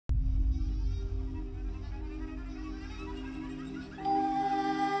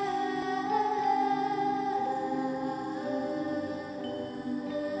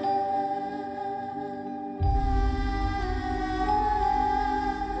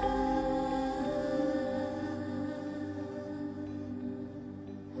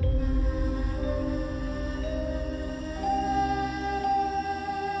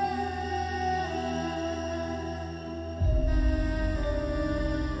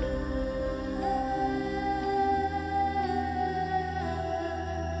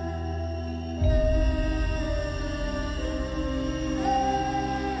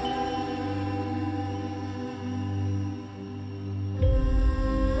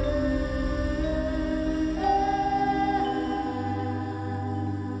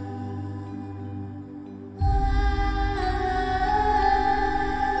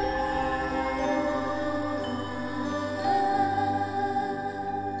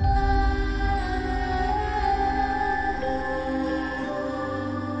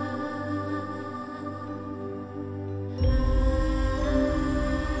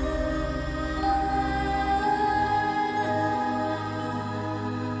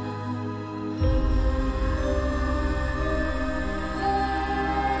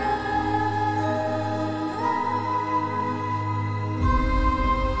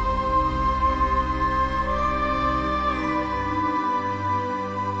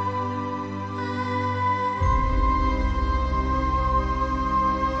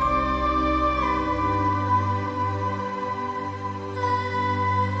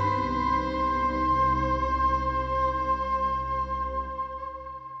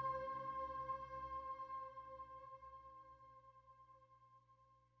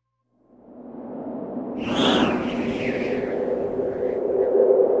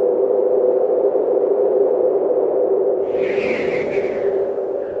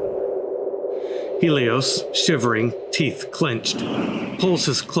Helios, shivering, teeth clenched, pulls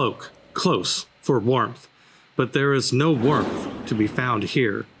his cloak close for warmth, but there is no warmth to be found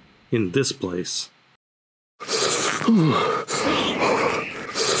here, in this place.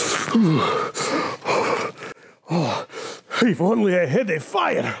 Oh, if only I had a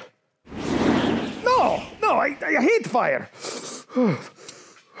fire. No, I hate fire.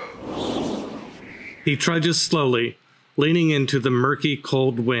 He trudges slowly, leaning into the murky,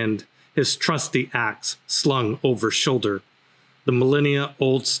 cold wind, his trusty axe slung over shoulder. The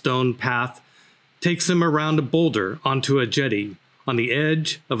millennia-old stone path takes him around a boulder onto a jetty on the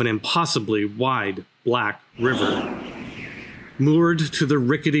edge of an impossibly wide black river. Moored to the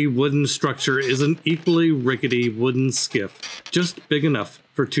rickety wooden structure is an equally rickety wooden skiff, just big enough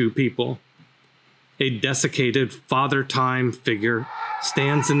for two people. A desiccated Father Time figure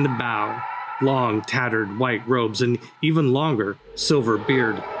stands in the bow, long tattered white robes and even longer silver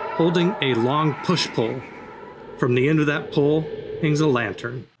beard, holding a long push-pole. From the end of that pole hangs a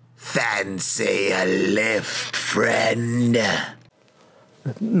lantern. Fancy a lift, friend?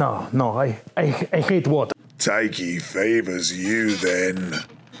 No, I hate water. Takey favors you, then.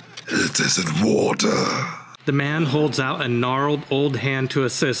 It isn't water. The man holds out a gnarled old hand to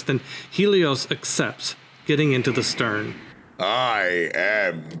assist, and Helios accepts, getting into the stern. I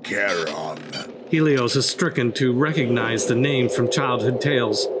am Charon. Helios is stricken to recognize the name from childhood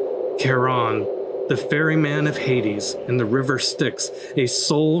tales. Charon, the ferryman of Hades and the river Styx, a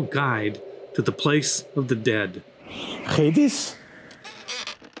sole guide to the place of the dead. Hades?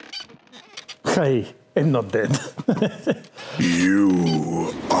 I am not dead.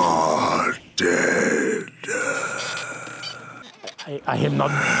 You are dead. I'm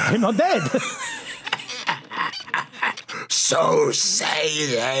not dead. So say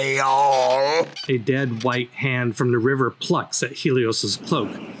they all. A dead white hand from the river plucks at Helios's cloak,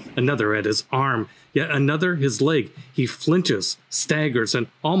 another at his arm, yet another his leg. He flinches, staggers, and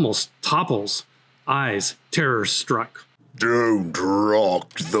almost topples, eyes terror-struck. Don't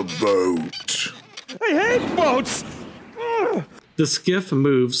rock the boat. I hate boats. The skiff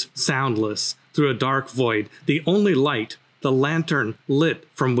moves soundless through a dark void, the only light, the lantern lit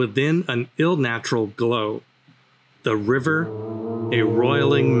from within an ill-natural glow. The river, a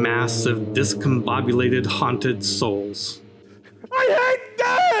roiling mass of discombobulated, haunted souls. I hate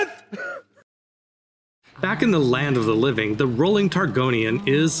death! Back in the land of the living, the rolling Targonian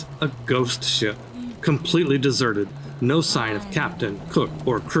is a ghost ship, completely deserted, no sign of captain, cook,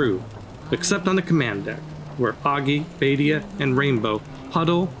 or crew, except on the command deck, where Aggee, Badia, and Rainbow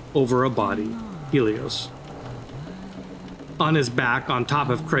huddle over a body, Helios. On his back, on top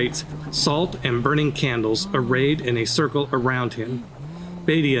of crates, salt and burning candles arrayed in a circle around him.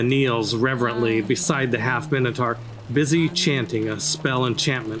 Badia kneels reverently beside the half-minotaur, busy chanting a spell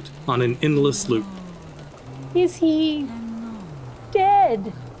enchantment on an endless loop. Is he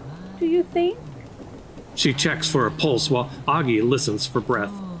dead, do you think? She checks for a pulse while Aggee listens for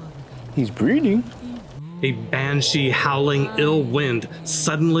breath. He's breathing. A banshee howling ill wind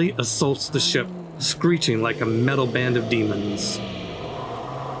suddenly assaults the ship, screeching like a metal band of demons.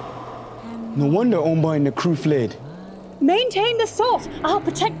 No wonder Omba and the crew fled. Maintain the salt. I'll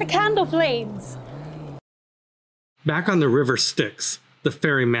protect the candle flames. Back on the river Styx, the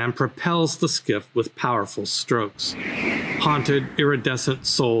ferryman propels the skiff with powerful strokes. Haunted, iridescent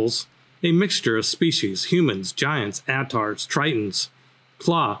souls, a mixture of species, humans, giants, Atars, Tritons,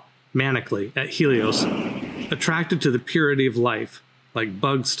 claw manically at Helios, attracted to the purity of life, like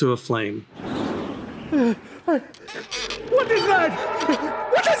bugs to a flame. What is that?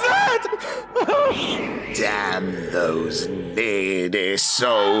 What is that? Damn those needy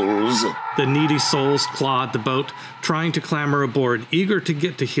souls. The needy souls claw at the boat, trying to clamber aboard, eager to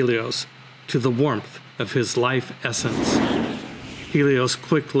get to Helios, to the warmth of his life essence. Helios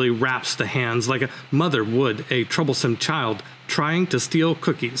quickly wraps the hands like a mother would a troublesome child trying to steal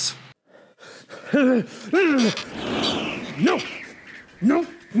cookies. No.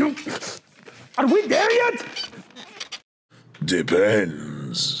 Are we there yet?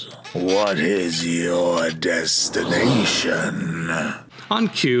 Depends. What is your destination? On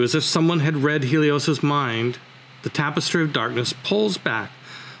cue, as if someone had read Helios's mind, the tapestry of darkness pulls back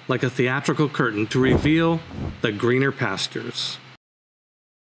like a theatrical curtain to reveal the greener pastures.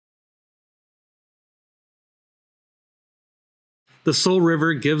 The Soul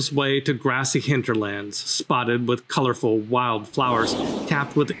River gives way to grassy hinterlands, spotted with colorful wild flowers,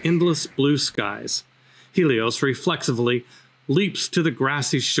 capped with endless blue skies. Helios reflexively leaps to the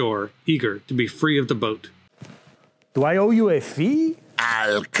grassy shore, eager to be free of the boat. Do I owe you a fee?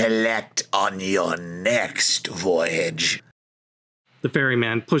 I'll collect on your next voyage. The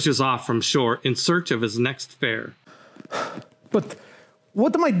ferryman pushes off from shore in search of his next fare. But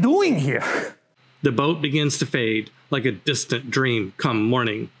what am I doing here? The boat begins to fade like a distant dream come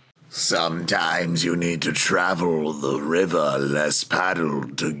morning. Sometimes you need to travel the river less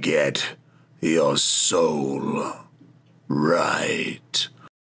paddled to get your soul right.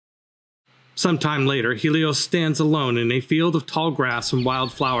 Sometime later, Helios stands alone in a field of tall grass and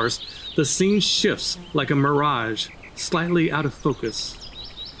wild flowers. The scene shifts like a mirage, slightly out of focus.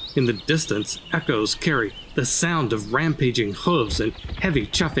 In the distance, echoes carry the sound of rampaging hooves and heavy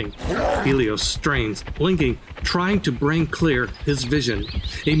chuffing. Helios strains, blinking, trying to bring clear his vision.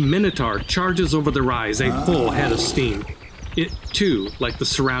 A minotaur charges over the rise, a full head of steam. It, too, like the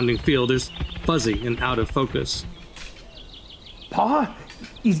surrounding field, is fuzzy and out of focus. Pa,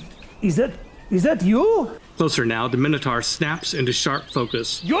 is that you? Closer now, the minotaur snaps into sharp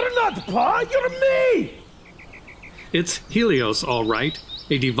focus. You're not Pa, you're me! It's Helios, all right.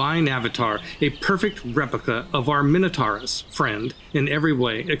 A divine avatar, a perfect replica of our Minotaurus friend in every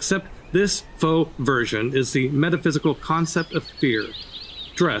way, except this faux version is the metaphysical concept of fear,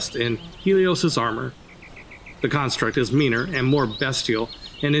 dressed in Helios's armor. The construct is meaner and more bestial,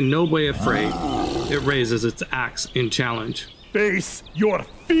 and in no way afraid. It raises its axe in challenge. Face your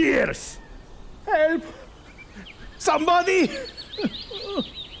fears! Help! Somebody!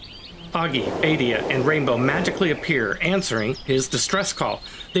 Aggee, Adia, and Rainbow magically appear, answering his distress call.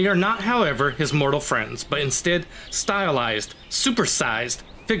 They are not, however, his mortal friends, but instead stylized, supersized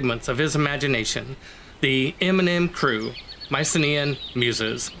figments of his imagination. The M&M crew, Mycenaean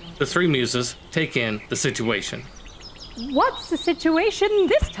muses. The three muses take in the situation. What's the situation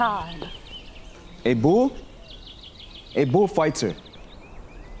this time? A bull fights her.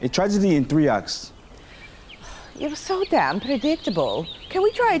 A tragedy in 3 acts. You're so damn predictable. Can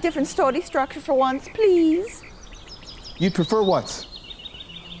we try a different story structure for once, please? You'd prefer what?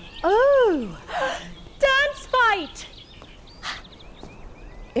 Oh, dance fight!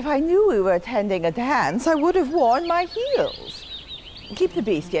 If I knew we were attending a dance, I would have worn my heels. Keep the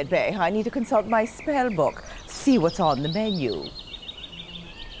beastie at bay. I need to consult my spell book, see what's on the menu.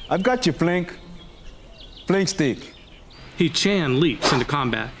 I've got you, Flink. Flink stick. He-Chan leaps into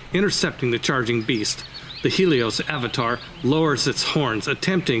combat, intercepting the charging beast. The Helios avatar lowers its horns,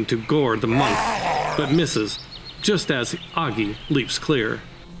 attempting to gore the monk, but misses, just as Aggee leaps clear.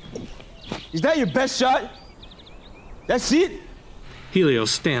 Is that your best shot? That's it?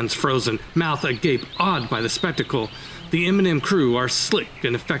 Helios stands frozen, mouth agape, awed by the spectacle. The M&M crew are slick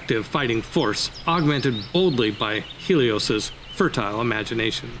and effective fighting force, augmented boldly by Helios's fertile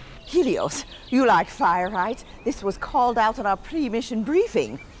imagination. Helios, you like fire, right? This was called out on our pre-mission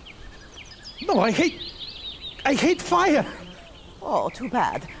briefing. No, I hate fire. Oh, too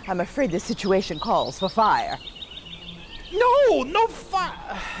bad. I'm afraid this situation calls for fire. No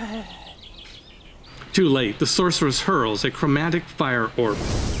fire. Too late, the sorceress hurls a chromatic fire orb.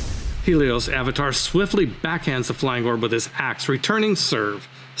 Helios' avatar swiftly backhands the flying orb with his axe, returning serve,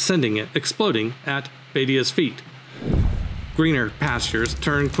 sending it exploding at Badia's feet. Greener pastures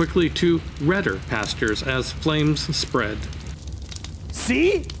turn quickly to redder pastures as flames spread.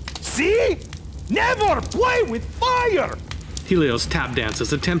 See? Never play with fire! Helios tap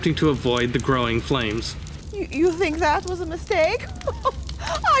dances, attempting to avoid the growing flames. You think that was a mistake?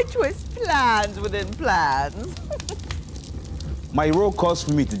 I twist plans within plans. My role calls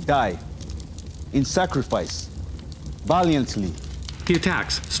for me to die. In sacrifice. Valiantly. He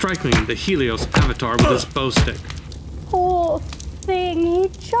attacks, striking the Helios avatar with his bow stick. Poor thing, he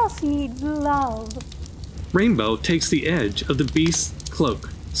just needs love. Rainbow takes the edge of the beast's cloak,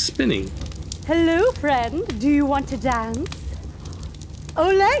 spinning. Hello, friend. Do you want to dance?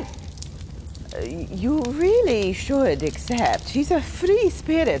 Ole! You really should accept. She's a free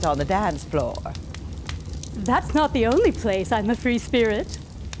spirit on the dance floor. That's not the only place I'm a free spirit.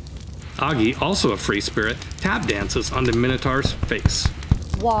 Aggee, also a free spirit, tap dances on the Minotaur's face.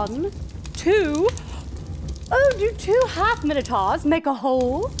 1, 2. Oh, do 2 half Minotaurs make a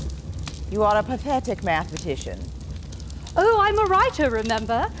whole? You are a pathetic mathematician. Oh, I'm a writer,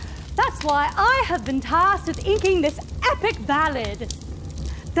 remember? That's why I have been tasked with inking this epic ballad.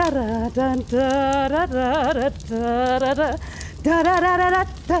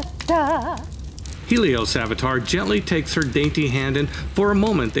 Helios' avatar gently takes her dainty hand, and for a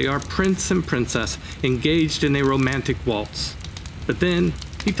moment they are prince and princess, engaged in a romantic waltz. But then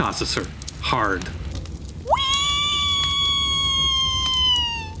he tosses her, hard.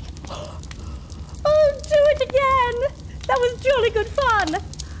 Oh, do it again! That was jolly good fun!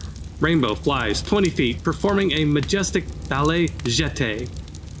 Rainbow flies 20 feet, performing a majestic ballet jeté.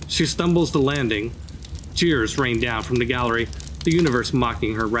 She stumbles the landing. Cheers rain down from the gallery. the universe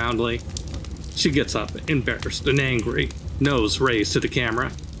mocking her roundly. She gets up, embarrassed and angry, nose raised to the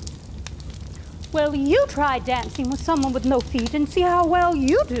camera. Well, you try dancing with someone with no feet and see how well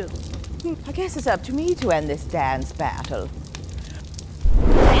you do. I guess it's up to me to end this dance battle.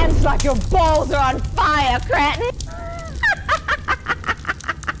 Dance like your balls are on fire, Cratton!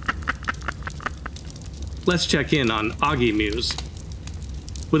 Let's check in on Aggee Muse.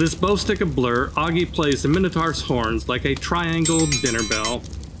 With his bow stick of blur, Aggee plays the Minotaur's horns like a triangle dinner bell.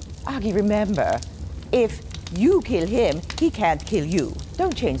 Aggee, remember, if you kill him, he can't kill you.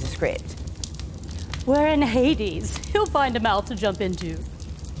 Don't change the script. We're in Hades. He'll find a mouth to jump into.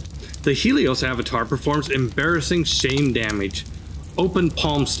 The Helios avatar performs embarrassing shame damage. Open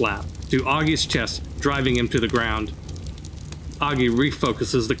palm slap to Aggee's chest, driving him to the ground. Aggee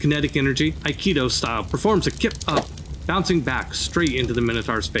refocuses the kinetic energy, Aikido style, performs a kip up, bouncing back straight into the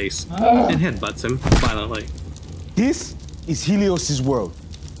Minotaur's face, and headbutts him violently. This is Helios' world,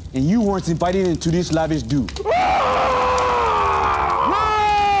 and you weren't invited into this lavish do.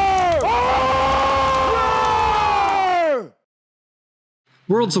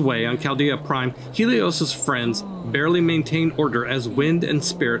 Worlds away on Chaldea Prime, Helios' friends barely maintain order as wind and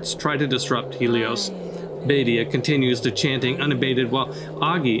spirits try to disrupt Helios. Badia continues to chanting unabated while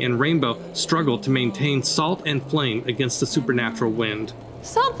Aggee and Rainbow struggle to maintain salt and flame against the supernatural wind.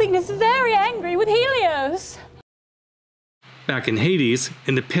 Something is very angry with Helios. Back in Hades,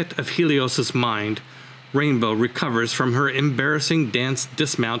 in the pit of Helios' mind, Rainbow recovers from her embarrassing dance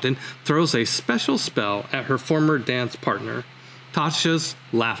dismount and throws a special spell at her former dance partner. Tasha's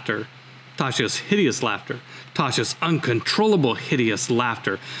laughter. Tasha's hideous laughter. Tasha's uncontrollable hideous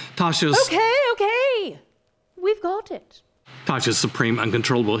laughter. Tasha's... Okay. We've got it. Tasha's supreme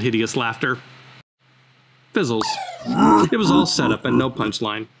uncontrollable hideous laughter fizzles. It was all set up and no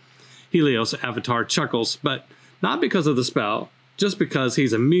punchline. Helios' avatar chuckles, but not because of the spell, just because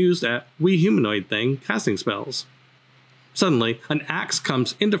he's amused at wee humanoid thing casting spells. Suddenly, an axe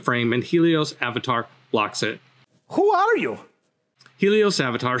comes into frame and Helios' avatar blocks it. Who are you? Helios'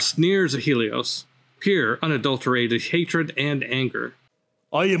 avatar sneers at Helios, pure, unadulterated hatred and anger.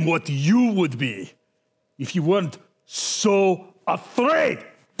 I am what you would be if you weren't so afraid.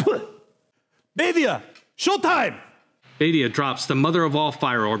 Badia, showtime! Badia drops the mother of all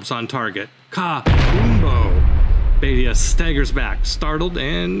fire orbs on target. Ka-boombo! Badia staggers back, startled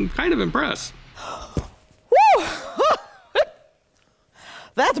and kind of impressed. Woo!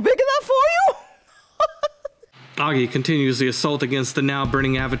 That's big enough for you? Aggee continues the assault against the now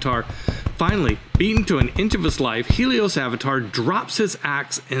burning avatar. Finally, beaten to an inch of his life, Helios' avatar drops his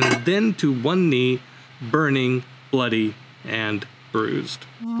axe and then to one knee, burning, bloody, and bruised.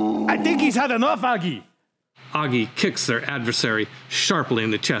 I think he's had enough, Aggee. Aggee kicks their adversary sharply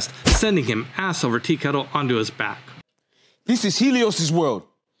in the chest, sending him ass over tea kettle onto his back. This is Helios' world.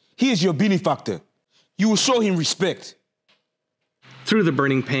 He is your benefactor. You will show him respect. Through the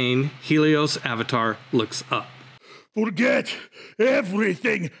burning pain, Helios' avatar looks up. Forget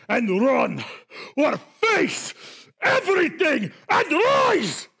everything and run, or face everything and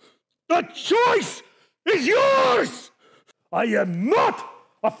rise! The choice is yours! I am not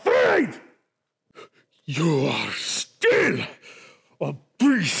afraid! You are still a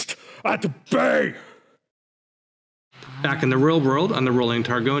beast at bay! Back in the real world, on the rolling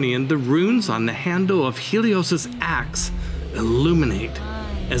Targonian, the runes on the handle of Helios' axe illuminate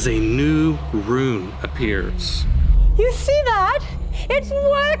as a new rune appears. You see that? It's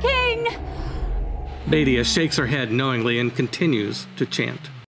working! Badia shakes her head knowingly and continues to chant.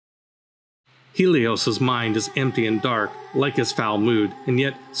 Helios' mind is empty and dark, like his foul mood, and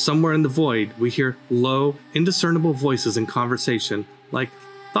yet somewhere in the void we hear low, indiscernible voices in conversation, like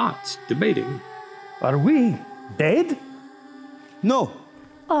thoughts debating. Are we dead? No.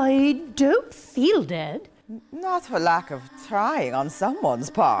 I don't feel dead. Not for lack of trying on someone's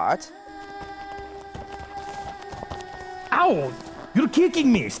part. Ow! You're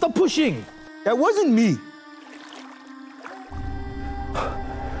kicking me! Stop pushing! That wasn't me.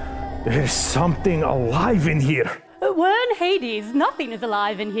 There's something alive in here. We're in Hades. Nothing is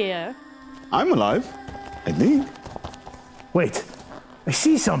alive in here. I'm alive, I think. Wait, I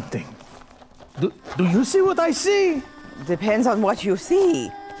see something. Do you see what I see? Depends on what you see.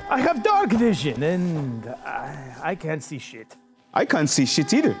 I have dark vision and I can't see shit. I can't see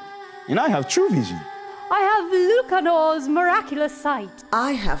shit either. And I have true vision. I have Lucanor's miraculous sight.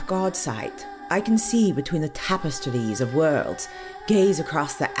 I have God's sight. I can see between the tapestries of worlds, gaze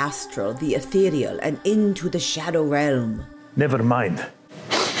across the astral, the ethereal, and into the shadow realm. Never mind.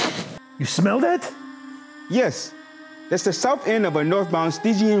 You smell that? Yes, that's the south end of a northbound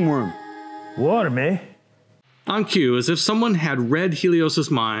Stygian worm. Warm, eh? On cue, as if someone had read Helios'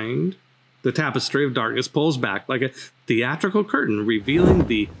 mind, the tapestry of darkness pulls back like a theatrical curtain, revealing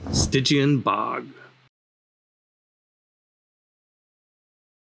the Stygian bog.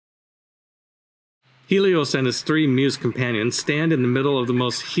 Helios and his 3 muse companions stand in the middle of the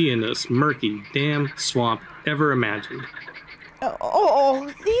most heinous, murky, damn swamp ever imagined.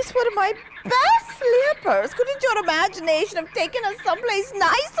 Oh, these were my best slippers. Couldn't your imagination have taken us someplace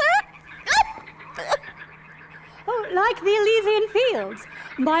nicer? Oh, like the Elysian Fields.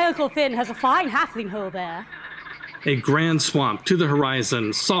 My Uncle Finn has a fine halfling hole there. A grand swamp to the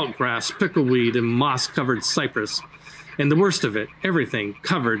horizon, saltgrass, pickleweed, and moss-covered cypress. And the worst of it, everything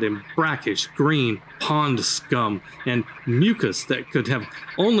covered in brackish, green, pond scum and mucus that could have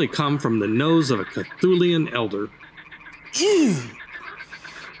only come from the nose of a Cthulian elder. Ew!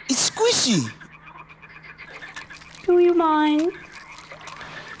 It's squishy! Do you mind?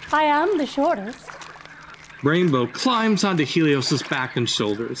 I am the shortest. Rainbow climbs onto Helios' back and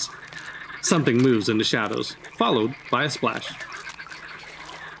shoulders. Something moves in the shadows, followed by a splash.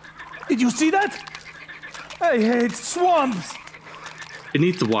 Did you see that? I hate swamps.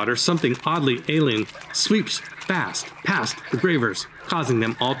 Beneath the water, something oddly alien sweeps fast past the gravers, causing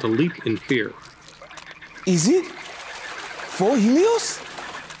them all to leap in fear. Is it? For Helios?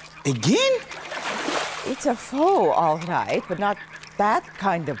 Again? It's a foe, all right, but not that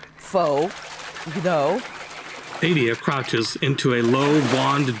kind of foe, you know. Adia crouches into a low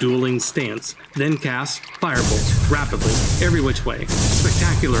wand-dueling stance, then casts firebolts rapidly, every which way.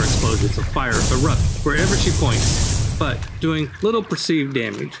 Spectacular explosions of fire erupt wherever she points, but doing little perceived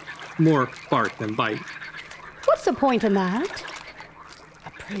damage, more bark than bite. What's the point in that?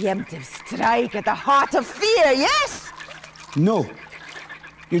 A preemptive strike at the heart of fear, yes? No.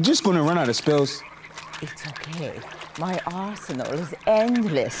 You're just gonna run out of spells. It's okay. My arsenal is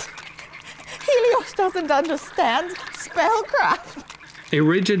endless. Helios doesn't understand spellcraft. A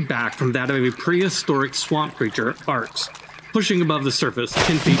rigid back from that of a prehistoric swamp creature arcs, pushing above the surface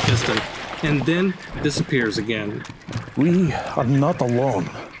 10 feet distant, and then disappears again. We are not alone.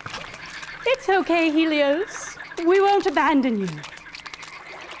 It's okay, Helios. We won't abandon you.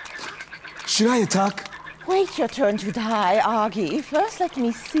 Should I attack? Wait your turn to die, Aggee. First, let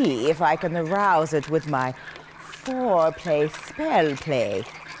me see if I can arouse it with my foreplay spell play.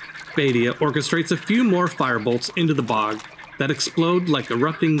 Badia orchestrates a few more firebolts into the bog that explode like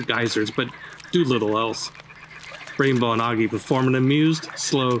erupting geysers, but do little else. Rainbow and Aggee perform an amused,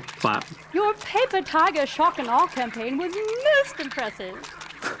 slow clap. Your Paper Tiger Shock and Awe campaign was most impressive.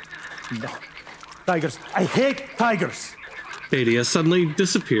 No. Tigers. I hate tigers. Badia suddenly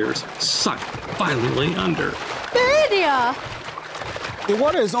disappears, sucked violently under. Badia! The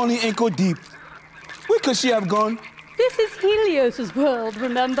water is only ankle deep. Where could she have gone? This is Helios' world,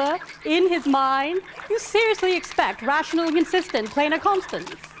 remember? In his mind, you seriously expect rational and consistent planar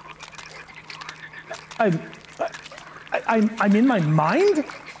constants. I'm in my mind?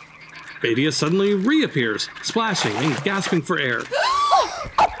 Badia suddenly reappears, splashing and gasping for air.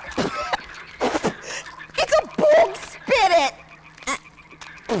 It's a bog spirit!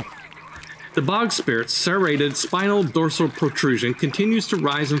 The bog spirit's serrated spinal dorsal protrusion continues to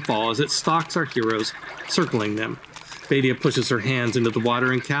rise and fall as it stalks our heroes, circling them. Badia pushes her hands into the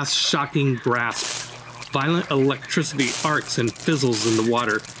water and casts shocking grasp. Violent electricity arcs and fizzles in the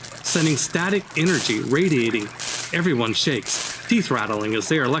water, sending static energy radiating. Everyone shakes, teeth rattling as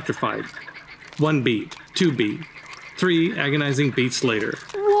they are electrified. 1 beat, 2 beat, 3 agonizing beats later.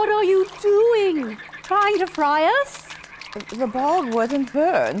 What are you doing? Trying to fry us? The bog wouldn't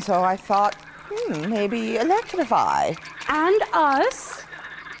burn, so I thought, maybe electrify. And us?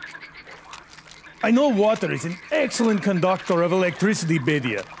 I know water is an excellent conductor of electricity,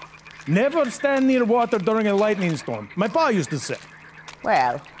 Badia. Never stand near water during a lightning storm. My pa used to say.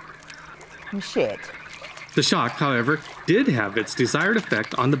 Well, shit. The shock, however, did have its desired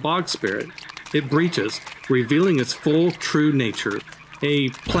effect on the bog spirit. It breaches, revealing its full, true nature. A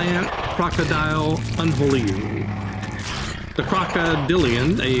plant, crocodile, unholy union. The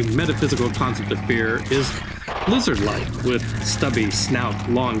crocodilian, a metaphysical concept of fear, is lizard-like, with stubby snout,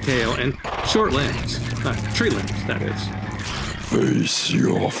 long tail, and short limbs. Tree limbs, that is. Face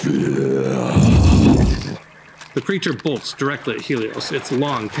your fear. The creature bolts directly at Helios, its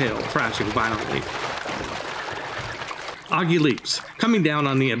long tail thrashing violently. Aggee leaps, coming down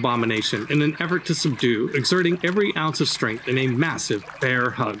on the abomination in an effort to subdue, exerting every ounce of strength in a massive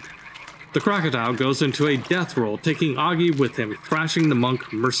bear hug. The crocodile goes into a death roll, taking Aggee with him, thrashing the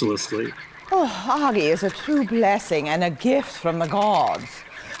monk mercilessly. Oh, Aggee is a true blessing and a gift from the gods.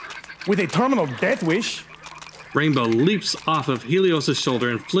 With a terminal death wish. Rainbow leaps off of Helios' shoulder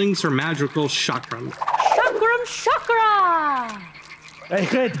and flings her magical chakram. Chakram Chakra! I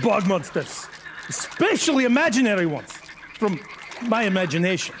hate bog monsters, especially imaginary ones, from my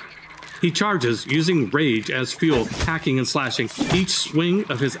imagination. He charges, using rage as fuel, hacking and slashing. Each swing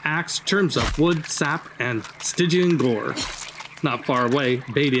of his axe churns up wood, sap, and Stygian gore. Not far away,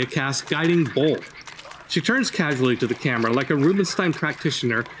 Badia casts Guiding Bolt. She turns casually to the camera like a Rubinstein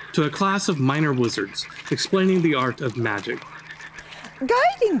practitioner to a class of minor wizards, explaining the art of magic.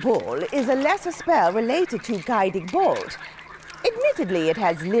 Guiding Ball is a lesser spell related to Guiding Bolt. Admittedly, it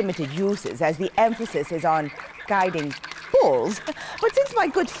has limited uses as the emphasis is on guiding balls, but since my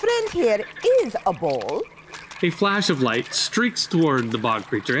good friend here is a ball... A flash of light streaks toward the bog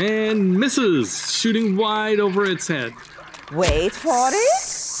creature and misses, shooting wide over its head. Wait for it.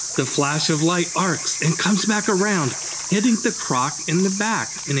 The flash of light arcs and comes back around, hitting the croc in the back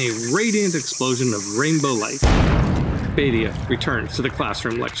in a radiant explosion of rainbow light. Badia returns to the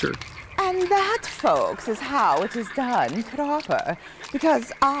classroom lecture. And that, folks, is how it is done proper,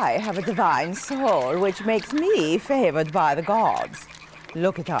 because I have a divine soul which makes me favored by the gods.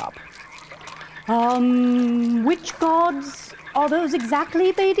 Look it up. Which gods are those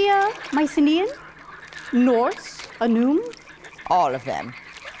exactly, Badia? Mycenaean? Norse? Anum? All of them.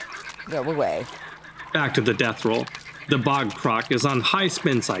 Go away. Back to the death roll. The bog croc is on high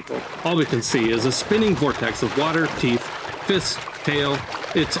spin cycle. All we can see is a spinning vortex of water, teeth, fists, tail.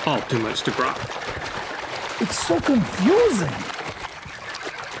 It's all too much to grok. It's so confusing.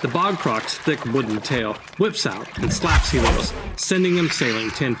 The bog croc's thick wooden tail whips out and slaps Helios, sending him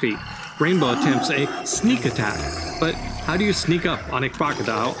sailing 10 feet. Rainbow attempts a sneak attack, but how do you sneak up on a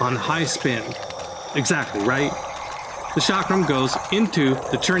crocodile on high spin? Exactly, right? The chakram goes into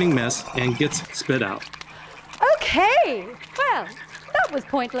the churning mess and gets spit out. Okay, well, that was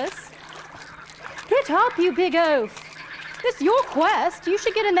pointless. Get up, you big oaf. This is your quest. You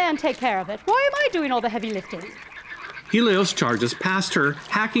should get in there and take care of it. Why am I doing all the heavy lifting? Helios charges past her,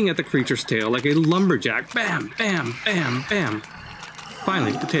 hacking at the creature's tail like a lumberjack. Bam, bam, bam, bam.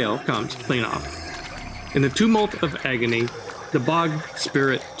 Finally, the tail comes clean off. In the tumult of agony, the bog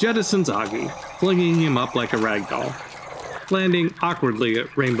spirit jettisons Aggee, flinging him up like a rag doll, landing awkwardly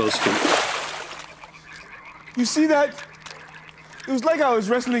at Rainbow's feet. You see that? It was like I was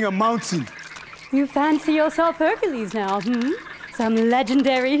wrestling a mountain. You fancy yourself Hercules now, Some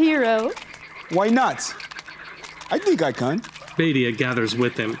legendary hero. Why not? I think I can. Badia gathers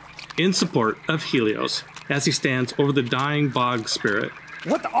with him, in support of Helios, as he stands over the dying bog spirit.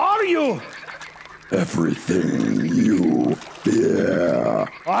 What are you? Everything you fear.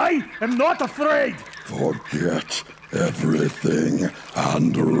 I am not afraid. Forget everything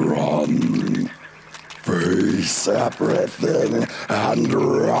and run. Face everything and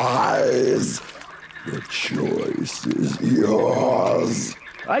rise. The choice is yours.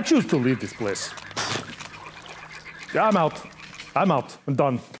 I choose to leave this place. Yeah, I'm out. I'm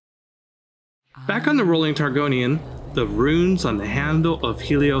done. Back on the rolling Targonian, the runes on the handle of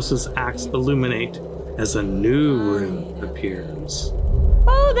Helios's axe illuminate as a new rune appears.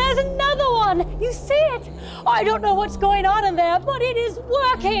 Oh, there's another one! You see it? I don't know what's going on in there, but it is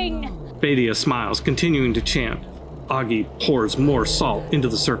working! Badia smiles, continuing to chant. Aggee pours more salt into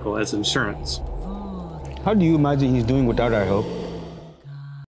the circle as insurance. How do you imagine he's doing without our help?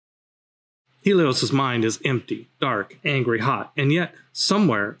 Helios's mind is empty, dark, angry, hot, and yet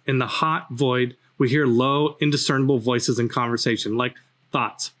somewhere in the hot void we hear low, indiscernible voices in conversation, like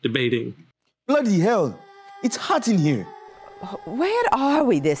thoughts debating. Bloody hell! It's hot in here! Where are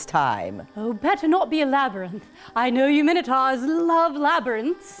we this time? Oh, better not be a labyrinth. I know you Minotaurs love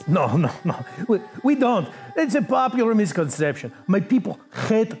labyrinths. No. We don't. It's a popular misconception. My people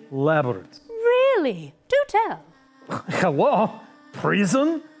hate labyrinths. Really? Do tell. Hello?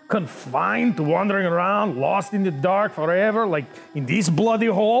 Prison? Confined to wandering around, lost in the dark forever, like in this bloody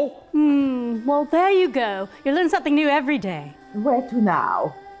hole? Well, there you go. You learn something new every day. Where to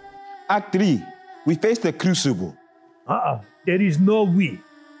now? Act 3. We face the crucible. There is no we.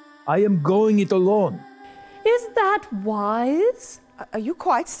 I am going it alone. Is that wise? Are you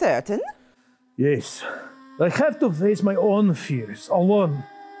quite certain? Yes. I have to face my own fears, alone.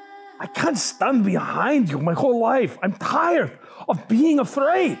 I can't stand behind you my whole life. I'm tired of being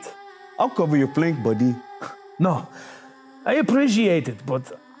afraid. I'll cover your flank, buddy. No, I appreciate it,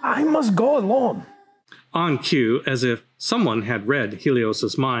 but I must go alone. On cue, as if someone had read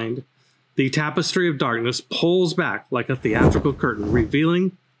Helios's mind, the tapestry of darkness pulls back like a theatrical curtain,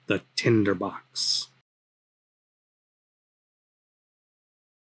 revealing the tinderbox.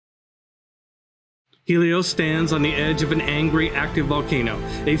 Helios stands on the edge of an angry, active volcano,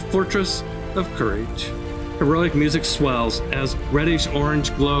 a fortress of courage. Heroic music swells as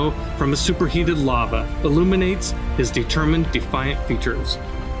reddish-orange glow from a superheated lava illuminates his determined, defiant features.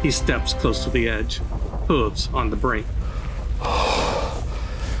 He steps close to the edge, hooves on the brink. Oh,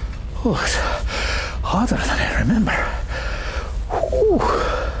 it's hotter than I remember. Ooh.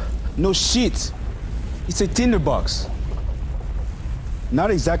 No shit. It's a tinderbox. Not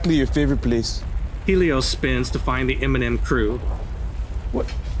exactly your favorite place. Helios spins to find the M&M crew.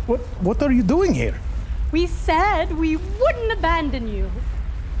 What are you doing here? We said we wouldn't abandon you.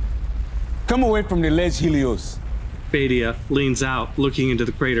 Come away from the ledge, Helios. Badia leans out, looking into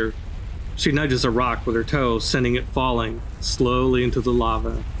the crater. She nudges a rock with her toe, sending it falling slowly into the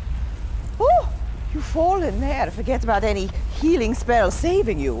lava. Oh, you fall in there. Forget about any healing spell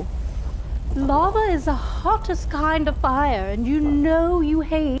saving you. Lava is the hottest kind of fire, and you know you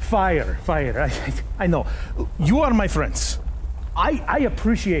hate. Fire. I know. You are my friends. I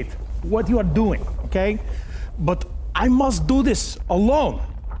appreciate what you are doing, okay? But I must do this alone.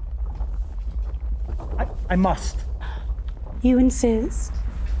 I must. You insist?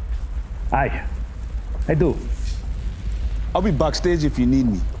 I do. I'll be backstage if you need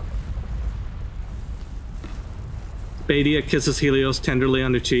me. Badia kisses Helios tenderly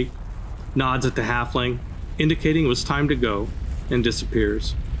on the cheek, nods at the halfling, indicating it was time to go, and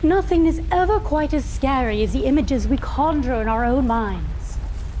disappears. Nothing is ever quite as scary as the images we conjure in our own minds.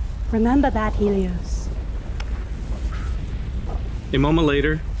 Remember that, Helios. A moment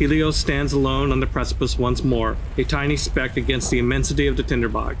later, Helios stands alone on the precipice once more, a tiny speck against the immensity of the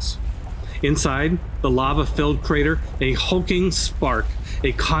tinderbox. Inside the lava-filled crater, a hulking spark,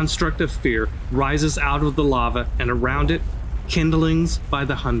 a construct of fear, rises out of the lava, and around it, kindlings by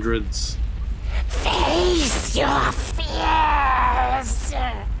the hundreds. Face your fears!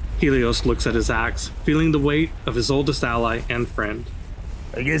 Helios looks at his axe, feeling the weight of his oldest ally and friend.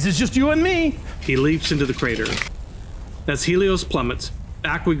 I guess it's just you and me. He leaps into the crater. As Helios plummets,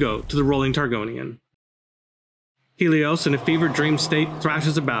 back we go to the rolling Targonian. Helios, in a fevered dream state,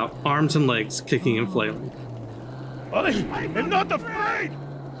 thrashes about, arms and legs kicking and flailing. I'm not afraid!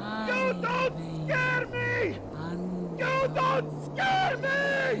 You don't scare me! You don't scare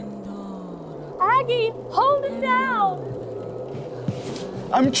me! Aggee, hold it down!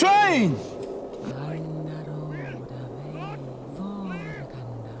 I'm trying!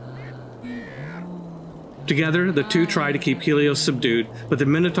 Together, the two try to keep Helios subdued, but the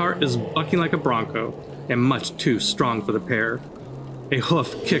Minotaur is bucking like a bronco, and much too strong for the pair. A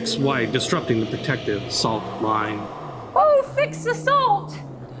hoof kicks wide, disrupting the protective salt line. Oh, fix the salt!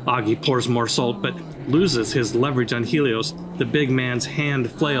 Aggee pours more salt, but loses his leverage on Helios. The big man's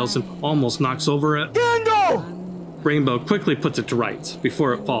hand flails and almost knocks over a Dingo! Rainbow quickly puts it to rights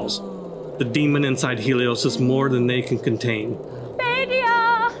before it falls. The demon inside Helios is more than they can contain.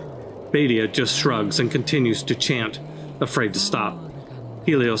 Badia! Badia just shrugs and continues to chant, afraid to stop.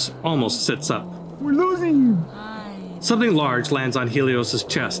 Helios almost sits up. We're losing you. Something large lands on Helios'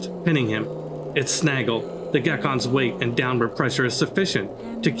 chest, pinning him. It's Snaggle. The Gekon's weight and downward pressure is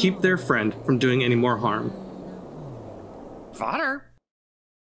sufficient to keep their friend from doing any more harm. Fodder.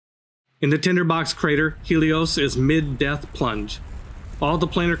 In the tinderbox crater, Helios is mid-death plunge. All the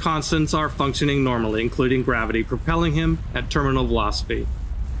planar constants are functioning normally, including gravity, propelling him at terminal velocity.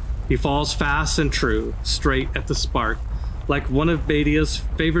 He falls fast and true, straight at the spark, like one of Badia's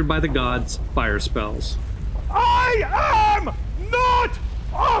favored by the gods fire spells. I am not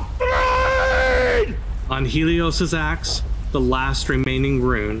afraid! On Helios' axe, the last remaining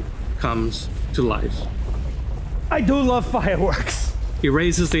rune comes to life. I do love fireworks. He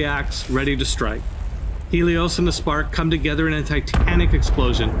raises the axe, ready to strike. Helios and the spark come together in a titanic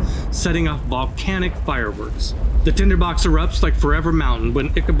explosion, setting off volcanic fireworks. The tinderbox erupts like Forever Mountain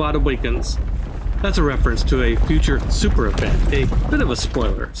when Ichabod awakens. That's a reference to a future super event, a bit of a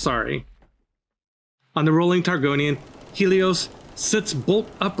spoiler, sorry. On the rolling Targonian, Helios sits bolt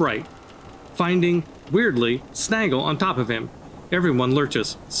upright, finding, weirdly, Snaggle on top of him. Everyone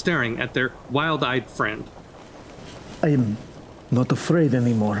lurches, staring at their wild-eyed friend. I am not afraid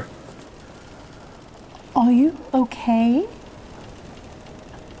anymore. Are you okay?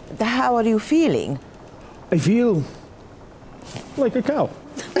 How are you feeling? I feel like a cow.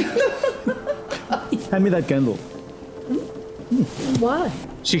 Hand me that candle. Why?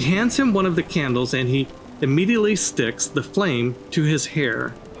 She hands him one of the candles and he immediately sticks the flame to his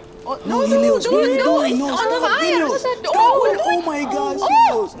hair. Oh, no, Helios, what are you doing? It's on fire! Oh my gosh,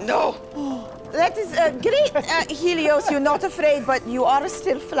 Helios! No! That is great, Helios. You're not afraid, but you are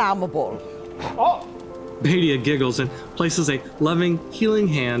still flammable. Oh! Badia giggles and places a loving, healing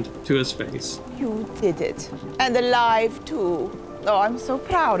hand to his face. You did it. And alive, too. Oh, I'm so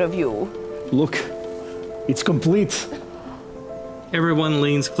proud of you. Look, It's complete. Everyone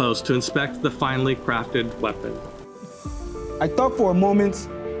leans close to inspect the finely crafted weapon. I thought for a moment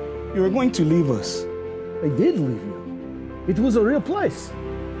you were going to leave us. I did leave you. It was a real place.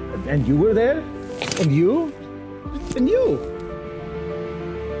 And you were there? And you? And you?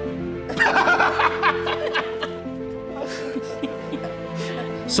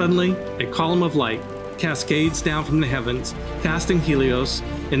 Suddenly, a column of light cascades down from the heavens, casting Helios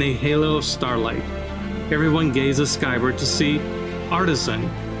in a halo of starlight. Everyone gazes skyward to see Artisan,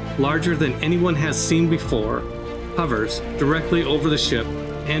 larger than anyone has seen before, hovers directly over the ship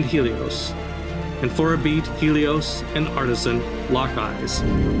and Helios. And for a beat, Helios and Artisan lock eyes.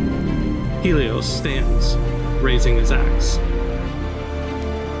 Helios stands, raising his axe.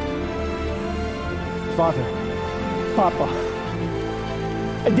 Father, Papa,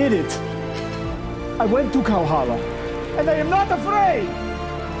 I did it. I went to Valhalla, and I am not afraid.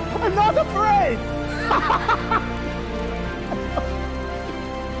 I'm not afraid.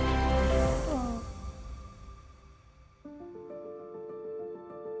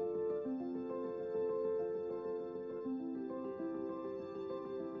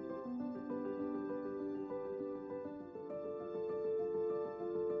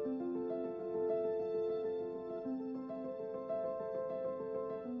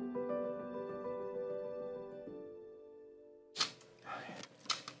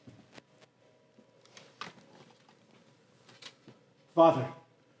 Father,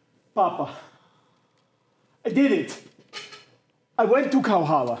 Papa, I did it. I went to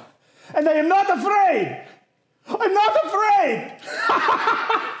Valhalla, and I am not afraid. I'm not afraid.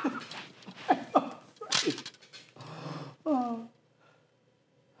 I'm not afraid. Oh.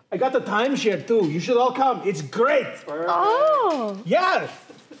 I got the timeshare too. You should all come. It's great. Oh. Yeah.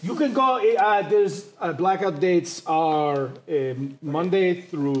 You can go. There's blackout dates are Monday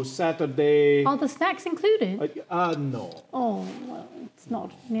through Saturday. Are the snacks included? No. Oh, well, it's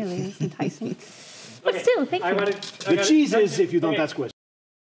not nearly as enticing. But still, thank you. The cheese is if you don't ask questions.